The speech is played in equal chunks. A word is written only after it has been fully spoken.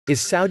Is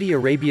Saudi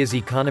Arabia's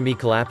economy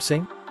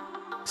collapsing?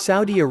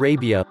 Saudi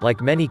Arabia, like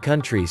many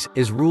countries,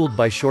 is ruled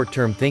by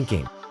short-term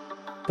thinking.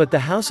 But the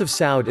House of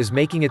Saud is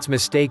making its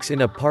mistakes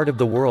in a part of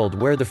the world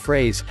where the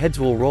phrase, heads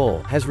will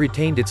roll, has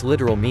retained its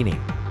literal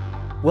meaning.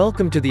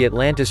 Welcome to the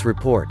Atlantis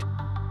report.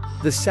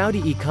 The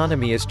Saudi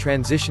economy is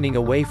transitioning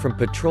away from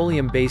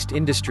petroleum-based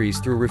industries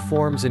through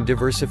reforms and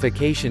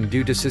diversification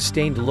due to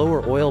sustained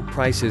lower oil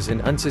prices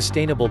and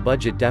unsustainable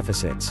budget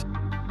deficits.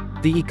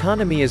 The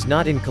economy is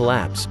not in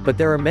collapse, but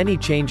there are many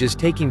changes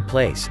taking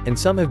place, and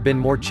some have been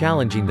more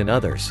challenging than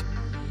others.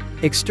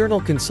 External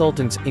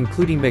consultants,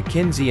 including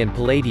McKinsey and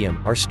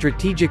Palladium, are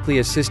strategically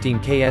assisting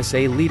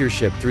KSA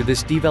leadership through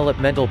this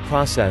developmental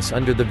process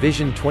under the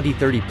Vision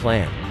 2030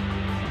 plan.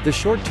 The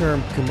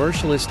short-term,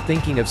 commercialist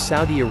thinking of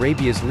Saudi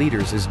Arabia's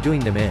leaders is doing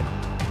them in.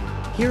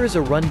 Here is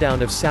a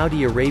rundown of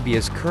Saudi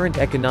Arabia's current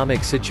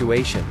economic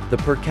situation. The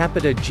per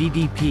capita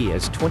GDP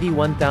is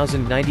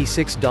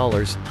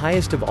 $21,096,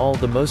 highest of all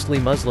the mostly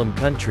Muslim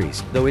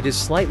countries, though it is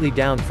slightly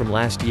down from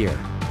last year.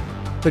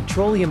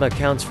 Petroleum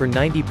accounts for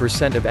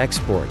 90% of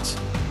exports.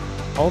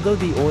 Although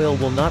the oil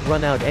will not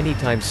run out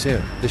anytime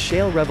soon, the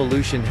shale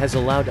revolution has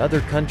allowed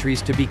other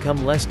countries to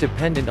become less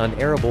dependent on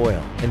Arab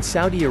oil, and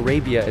Saudi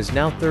Arabia is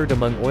now third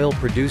among oil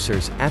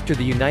producers, after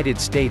the United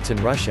States and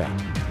Russia.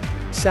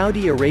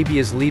 Saudi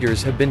Arabia's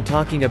leaders have been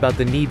talking about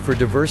the need for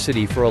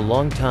diversity for a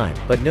long time,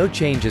 but no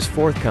change is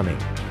forthcoming.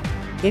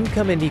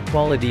 Income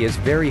inequality is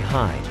very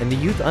high, and the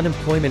youth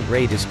unemployment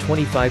rate is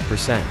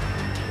 25%.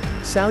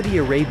 Saudi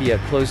Arabia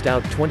closed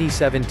out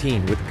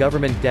 2017 with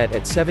government debt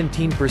at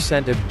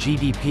 17% of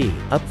GDP,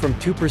 up from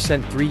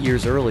 2% 3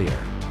 years earlier.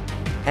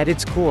 At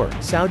its core,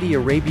 Saudi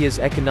Arabia's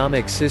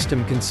economic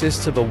system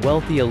consists of a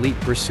wealthy elite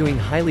pursuing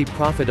highly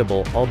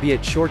profitable,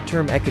 albeit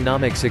short-term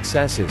economic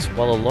successes,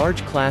 while a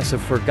large class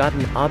of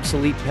forgotten,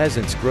 obsolete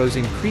peasants grows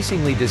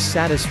increasingly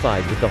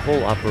dissatisfied with the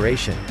whole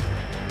operation.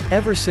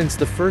 Ever since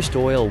the first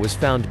oil was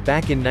found,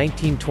 back in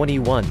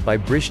 1921 by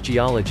British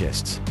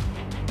geologists,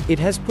 it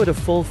has put a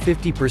full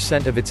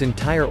 50% of its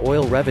entire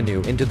oil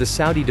revenue into the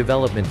Saudi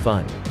Development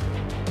Fund.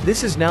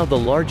 This is now the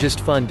largest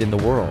fund in the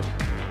world.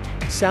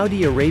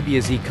 Saudi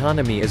Arabia's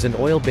economy is an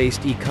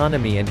oil-based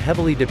economy and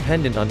heavily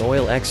dependent on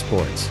oil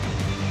exports.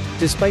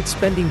 Despite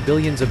spending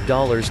billions of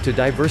dollars to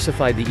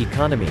diversify the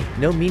economy,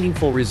 no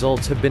meaningful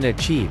results have been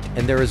achieved,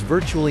 and there is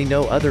virtually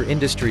no other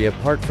industry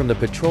apart from the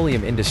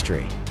petroleum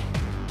industry.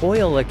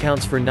 Oil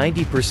accounts for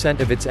 90%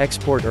 of its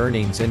export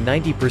earnings and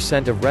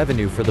 90% of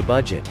revenue for the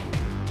budget.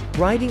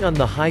 Riding on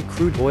the high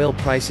crude oil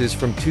prices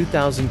from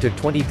 2000 to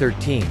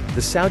 2013,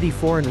 the Saudi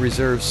foreign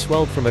reserves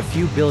swelled from a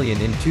few billion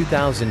in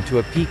 2000 to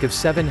a peak of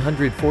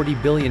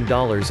 $740 billion in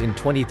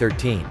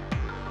 2013.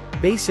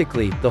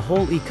 Basically, the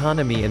whole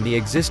economy and the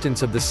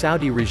existence of the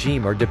Saudi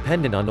regime are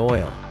dependent on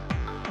oil.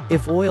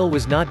 If oil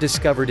was not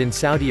discovered in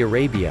Saudi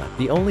Arabia,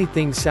 the only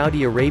thing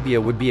Saudi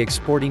Arabia would be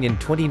exporting in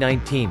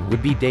 2019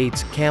 would be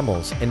dates,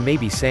 camels, and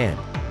maybe sand.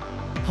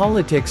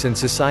 Politics and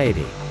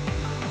society.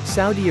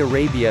 Saudi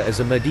Arabia is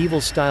a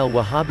medieval-style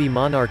Wahhabi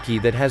monarchy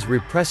that has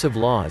repressive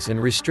laws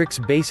and restricts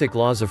basic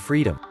laws of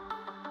freedom.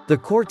 The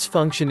courts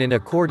function in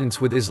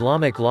accordance with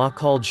Islamic law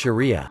called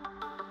Sharia.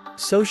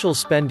 Social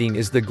spending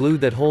is the glue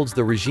that holds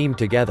the regime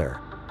together.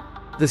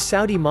 The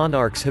Saudi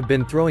monarchs have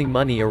been throwing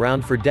money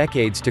around for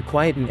decades to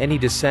quieten any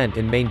dissent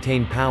and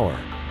maintain power.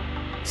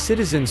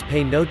 Citizens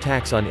pay no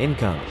tax on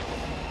income.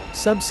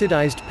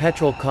 Subsidized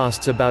petrol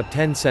costs about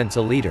 10 cents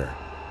a liter.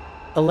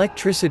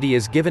 Electricity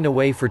is given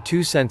away for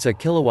 2 cents a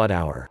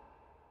kilowatt-hour.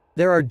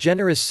 There are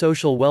generous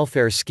social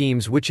welfare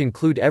schemes which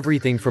include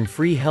everything from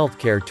free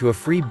healthcare to a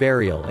free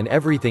burial and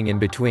everything in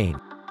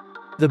between.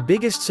 The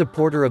biggest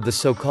supporter of the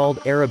so-called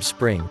Arab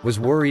Spring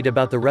was worried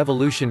about the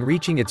revolution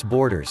reaching its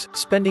borders.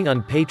 Spending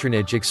on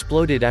patronage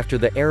exploded after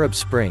the Arab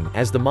Spring,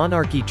 as the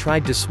monarchy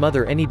tried to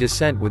smother any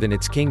dissent within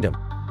its kingdom.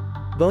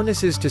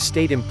 Bonuses to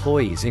state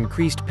employees,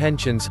 increased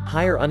pensions,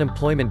 higher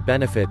unemployment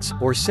benefits,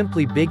 or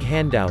simply big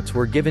handouts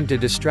were given to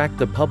distract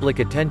the public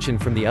attention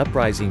from the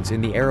uprisings in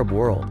the Arab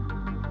world.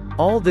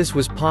 All this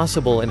was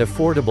possible and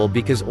affordable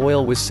because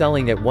oil was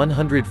selling at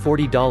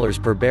 $140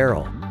 per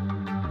barrel.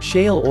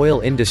 Shale oil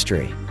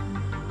industry.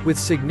 With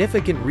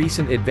significant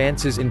recent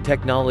advances in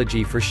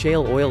technology for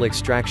shale oil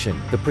extraction,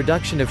 the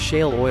production of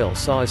shale oil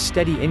saw a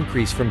steady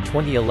increase from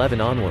 2011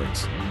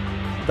 onwards.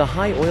 The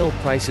high oil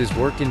prices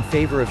worked in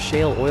favor of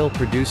shale oil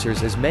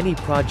producers, as many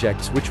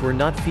projects which were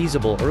not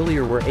feasible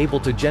earlier were able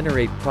to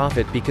generate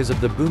profit because of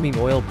the booming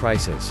oil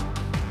prices.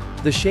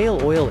 The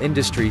shale oil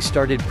industry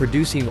started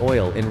producing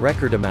oil in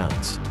record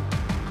amounts.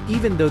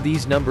 Even though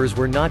these numbers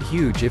were not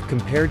huge if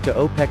compared to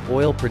OPEC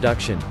oil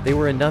production, they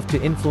were enough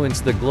to influence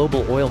the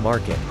global oil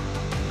market.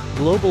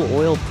 Global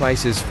oil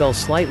prices fell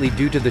slightly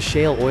due to the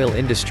shale oil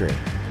industry.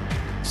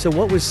 So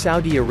what was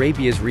Saudi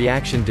Arabia's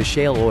reaction to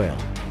shale oil?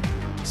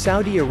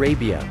 Saudi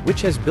Arabia,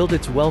 which has built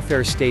its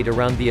welfare state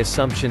around the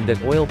assumption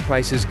that oil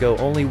prices go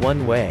only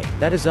one way,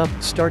 that is up,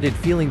 started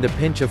feeling the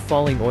pinch of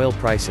falling oil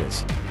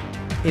prices.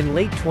 In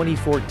late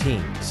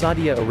 2014,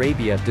 Saudi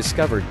Arabia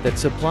discovered that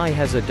supply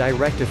has a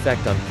direct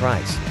effect on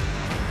price.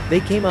 They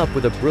came up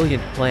with a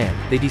brilliant plan.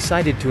 They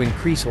decided to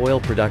increase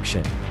oil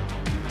production.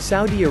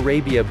 Saudi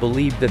Arabia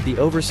believed that the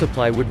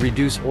oversupply would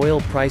reduce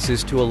oil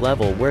prices to a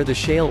level where the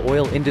shale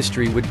oil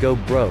industry would go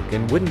broke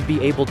and wouldn't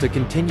be able to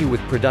continue with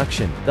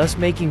production, thus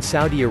making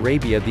Saudi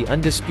Arabia the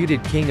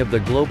undisputed king of the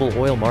global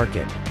oil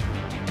market.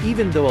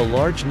 Even though a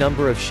large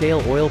number of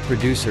shale oil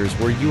producers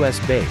were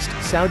US-based,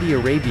 Saudi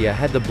Arabia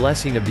had the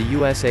blessing of the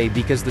USA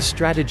because the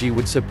strategy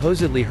would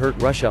supposedly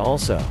hurt Russia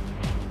also.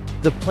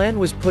 The plan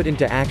was put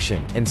into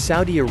action, and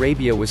Saudi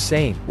Arabia was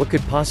saying, what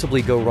could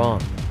possibly go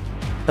wrong?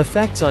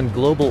 Effects on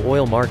global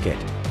oil market.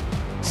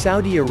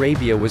 Saudi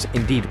Arabia was,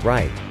 indeed,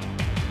 right.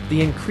 The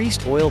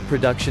increased oil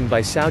production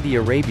by Saudi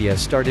Arabia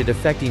started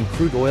affecting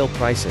crude oil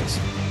prices.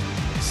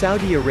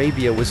 Saudi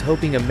Arabia was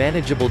hoping a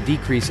manageable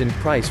decrease in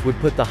price would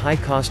put the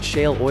high-cost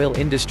shale oil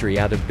industry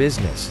out of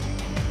business.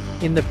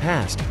 In the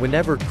past,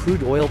 whenever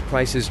crude oil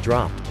prices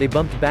dropped, they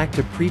bumped back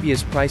to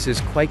previous prices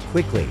quite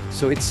quickly,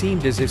 so it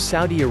seemed as if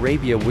Saudi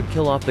Arabia would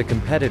kill off the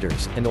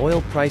competitors, and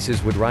oil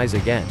prices would rise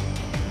again.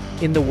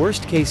 In the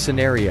worst-case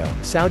scenario,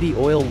 Saudi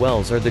oil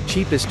wells are the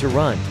cheapest to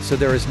run, so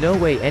there is no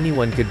way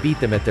anyone could beat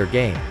them at their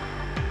game.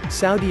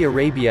 Saudi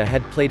Arabia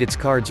had played its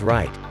cards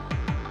right.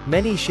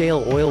 Many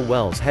shale oil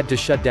wells had to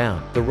shut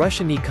down, the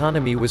Russian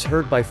economy was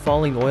hurt by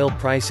falling oil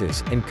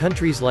prices, and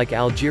countries like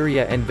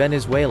Algeria and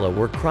Venezuela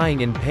were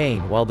crying in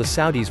pain while the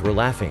Saudis were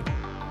laughing.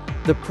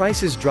 The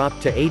prices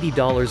dropped to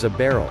 $80 a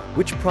barrel,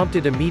 which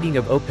prompted a meeting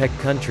of OPEC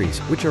countries,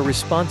 which are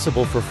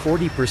responsible for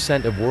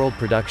 40% of world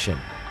production.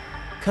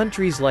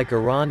 Countries like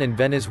Iran and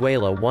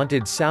Venezuela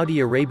wanted Saudi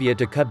Arabia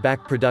to cut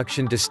back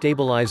production to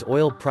stabilize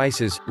oil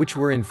prices, which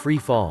were in free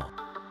fall.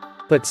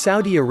 But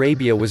Saudi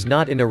Arabia was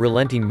not in a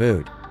relenting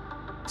mood.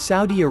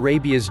 Saudi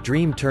Arabia's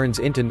dream turns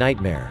into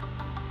nightmare.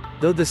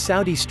 Though the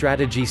Saudi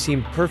strategy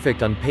seemed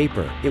perfect on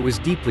paper, it was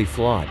deeply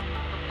flawed.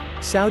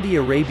 Saudi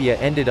Arabia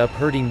ended up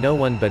hurting no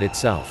one but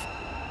itself.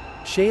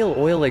 Shale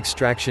oil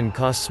extraction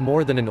costs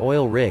more than an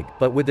oil rig,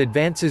 but with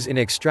advances in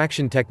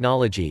extraction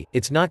technology,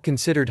 it's not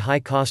considered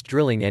high-cost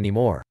drilling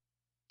anymore.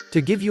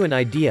 To give you an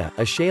idea,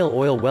 a shale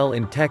oil well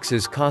in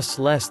Texas costs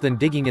less than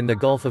digging in the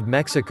Gulf of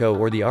Mexico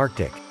or the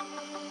Arctic.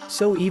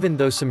 So even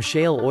though some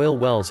shale oil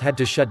wells had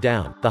to shut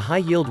down, the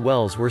high-yield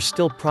wells were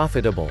still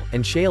profitable,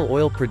 and shale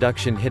oil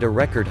production hit a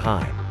record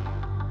high.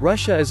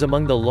 Russia is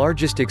among the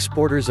largest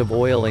exporters of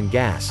oil and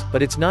gas,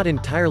 but it's not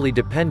entirely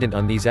dependent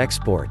on these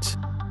exports.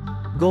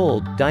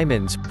 Gold,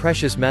 diamonds,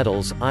 precious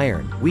metals,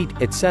 iron, wheat,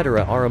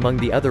 etc. are among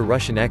the other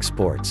Russian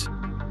exports.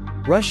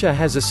 Russia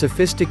has a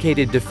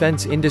sophisticated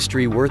defense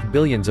industry worth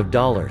billions of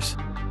dollars.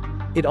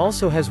 It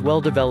also has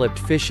well-developed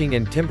fishing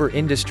and timber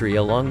industry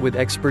along with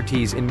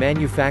expertise in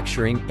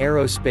manufacturing,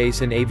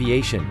 aerospace and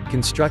aviation,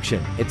 construction,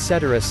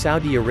 etc.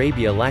 Saudi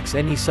Arabia lacks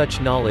any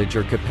such knowledge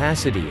or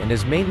capacity and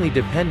is mainly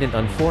dependent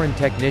on foreign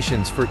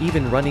technicians for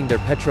even running their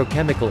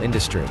petrochemical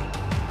industry.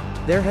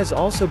 There has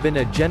also been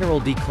a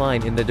general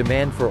decline in the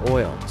demand for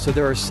oil, so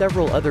there are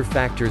several other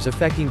factors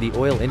affecting the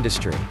oil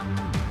industry.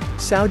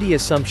 Saudi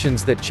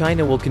assumptions that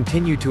China will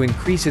continue to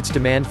increase its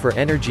demand for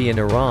energy and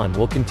Iran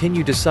will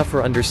continue to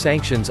suffer under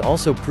sanctions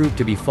also proved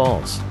to be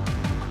false.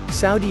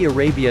 Saudi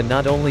Arabia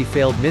not only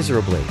failed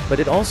miserably, but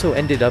it also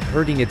ended up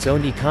hurting its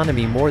own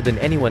economy more than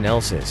anyone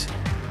else's.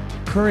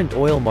 Current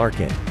oil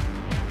market.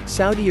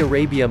 Saudi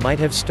Arabia might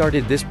have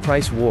started this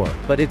price war,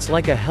 but it's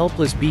like a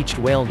helpless beached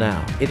whale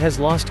now. It has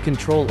lost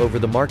control over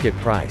the market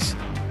price.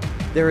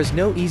 There is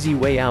no easy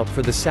way out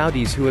for the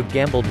Saudis who have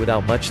gambled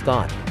without much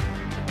thought.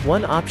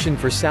 One option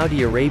for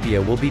Saudi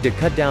Arabia will be to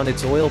cut down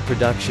its oil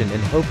production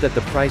and hope that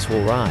the price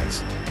will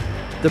rise.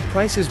 The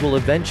prices will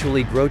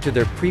eventually grow to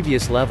their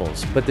previous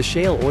levels, but the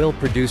shale oil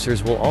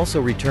producers will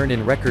also return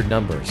in record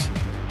numbers.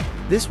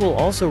 This will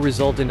also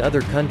result in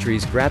other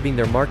countries grabbing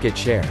their market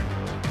share.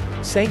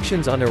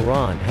 Sanctions on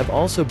Iran have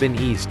also been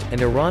eased,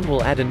 and Iran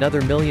will add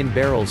another 1 million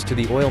barrels to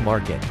the oil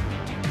market.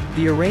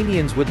 The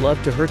Iranians would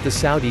love to hurt the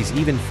Saudis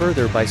even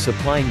further by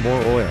supplying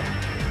more oil.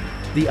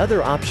 The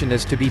other option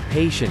is to be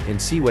patient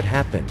and see what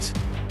happens.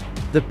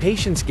 The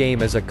patience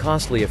game is a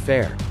costly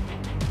affair.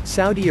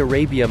 Saudi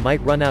Arabia might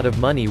run out of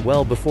money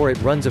well before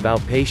it runs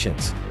out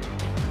patience.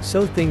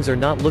 So things are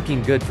not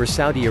looking good for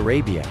Saudi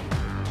Arabia.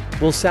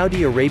 Will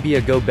Saudi Arabia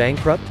go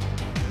bankrupt?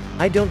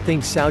 I don't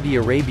think Saudi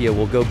Arabia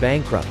will go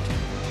bankrupt.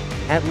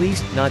 At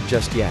least, not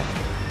just yet.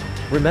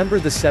 Remember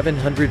the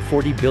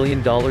 $740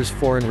 billion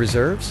foreign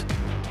reserves?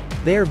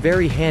 They are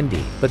very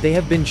handy, but they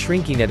have been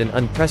shrinking at an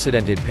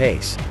unprecedented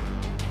pace.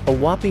 A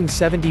whopping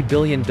 $70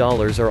 billion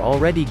are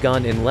already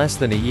gone in less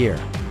than a year.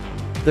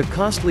 The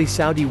costly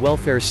Saudi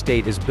welfare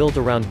state is built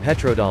around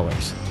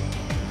petrodollars.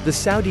 The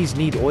Saudis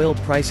need oil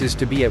prices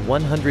to be at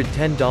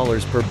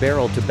 $110 per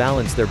barrel to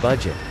balance their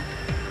budget.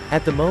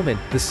 At the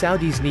moment, the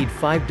Saudis need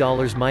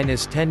 $5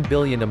 minus $10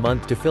 billion a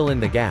month to fill in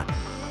the gap.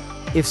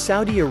 If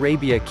Saudi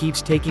Arabia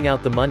keeps taking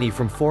out the money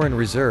from foreign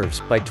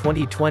reserves, by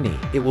 2020,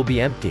 it will be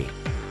empty.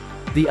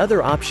 The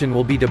other option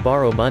will be to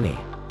borrow money.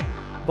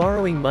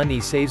 Borrowing money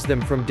saves them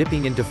from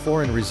dipping into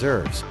foreign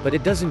reserves, but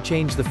it doesn't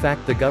change the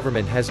fact the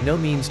government has no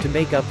means to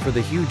make up for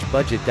the huge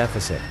budget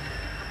deficit.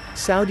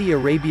 Saudi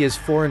Arabia's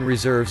foreign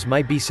reserves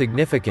might be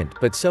significant,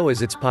 but so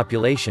is its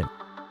population.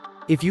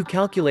 If you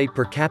calculate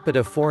per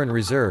capita foreign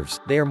reserves,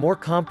 they are more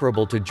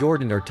comparable to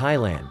Jordan or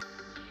Thailand.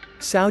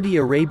 Saudi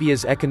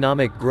Arabia's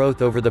economic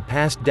growth over the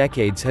past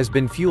decades has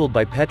been fueled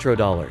by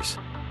petrodollars.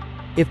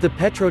 If the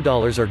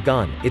petrodollars are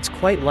gone, it's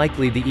quite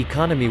likely the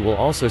economy will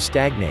also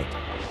stagnate.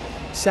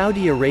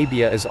 Saudi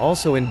Arabia is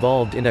also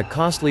involved in a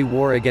costly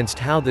war against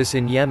Houthis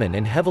in Yemen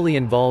and heavily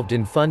involved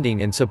in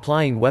funding and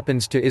supplying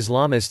weapons to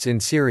Islamists in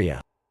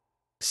Syria.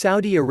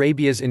 Saudi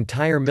Arabia's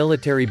entire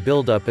military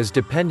buildup is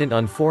dependent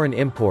on foreign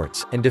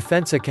imports, and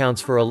defense accounts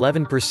for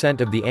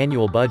 11% of the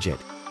annual budget.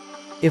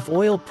 If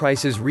oil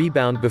prices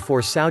rebound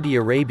before Saudi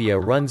Arabia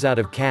runs out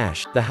of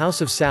cash, the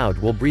House of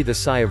Saud will breathe a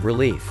sigh of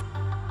relief.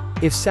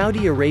 If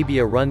Saudi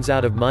Arabia runs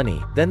out of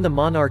money, then the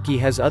monarchy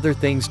has other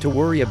things to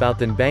worry about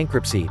than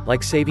bankruptcy,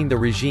 like saving the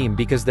regime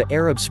because the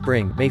Arab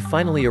Spring may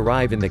finally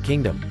arrive in the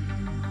kingdom.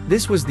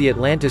 This was the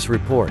Atlantis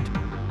Report.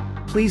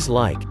 Please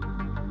like,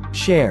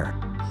 share,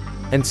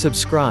 and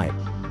subscribe.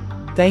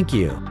 Thank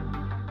you.